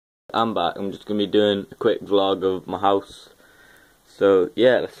I'm back. I'm just going to be doing a quick vlog of my house. So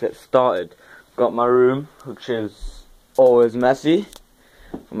yeah, let's get started. Got my room, which is always messy.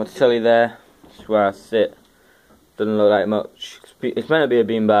 I'm going to tell you there, this is where I sit. Doesn't look like much. It's meant to be a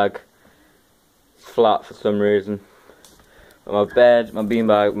beanbag. It's flat for some reason. Got my bed, my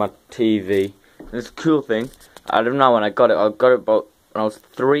beanbag, my TV. And this cool thing, I don't know when I got it about when I was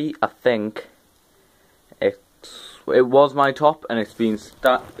 3, I think. It was my top, and it's been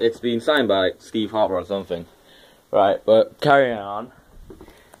signed by like Steve Harper or something, right? But carrying on,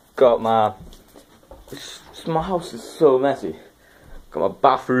 got my house is so messy. Got my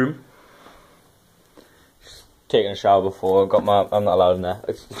bathroom. Just taking a shower before. Got my I'm not allowed in there.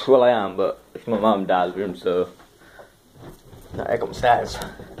 Well, I am, but it's my mum and dad's room, so I got my stairs.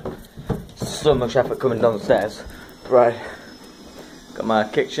 So much effort coming down the stairs, right? Got my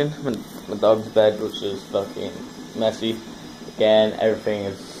kitchen, my dog's bed, which is fucking messy. Again, everything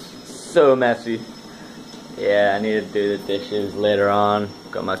is so messy. Yeah, I need to do the dishes later on.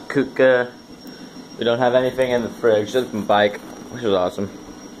 Got my cooker. We don't have anything in the fridge, just my bike, which is awesome.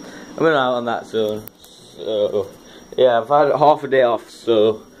 I'm going out on that soon. So, yeah, I've had half a day off,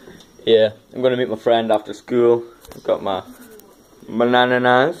 so, yeah, I'm going to meet my friend after school. I've got my banana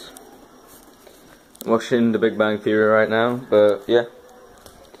knives. I'm watching The Big Bang Theory right now, but, yeah.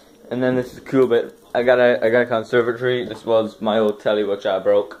 And then this is a cool bit. I got a conservatory. This was my old telly which I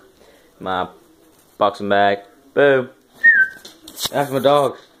broke. My boxing bag. Boom. That's my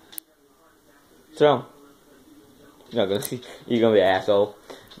dog. So you're not gonna see. You're gonna be an asshole.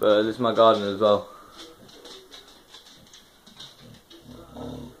 But this is my garden as well.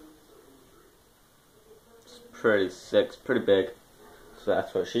 It's pretty sick. It's pretty big. So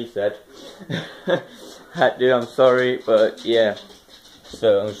that's what she said. Dude, I'm sorry, but yeah.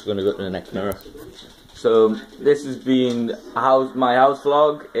 So I'm just gonna go to the next mirror. So this has been my house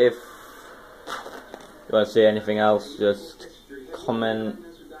vlog. If you want to say anything else, just comment.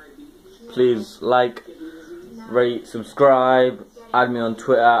 Please like, rate, subscribe. Add me on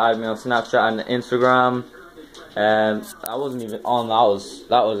Twitter. Add me on Snapchat and Instagram. I wasn't even on.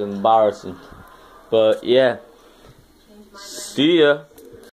 That was embarrassing. But yeah. See ya.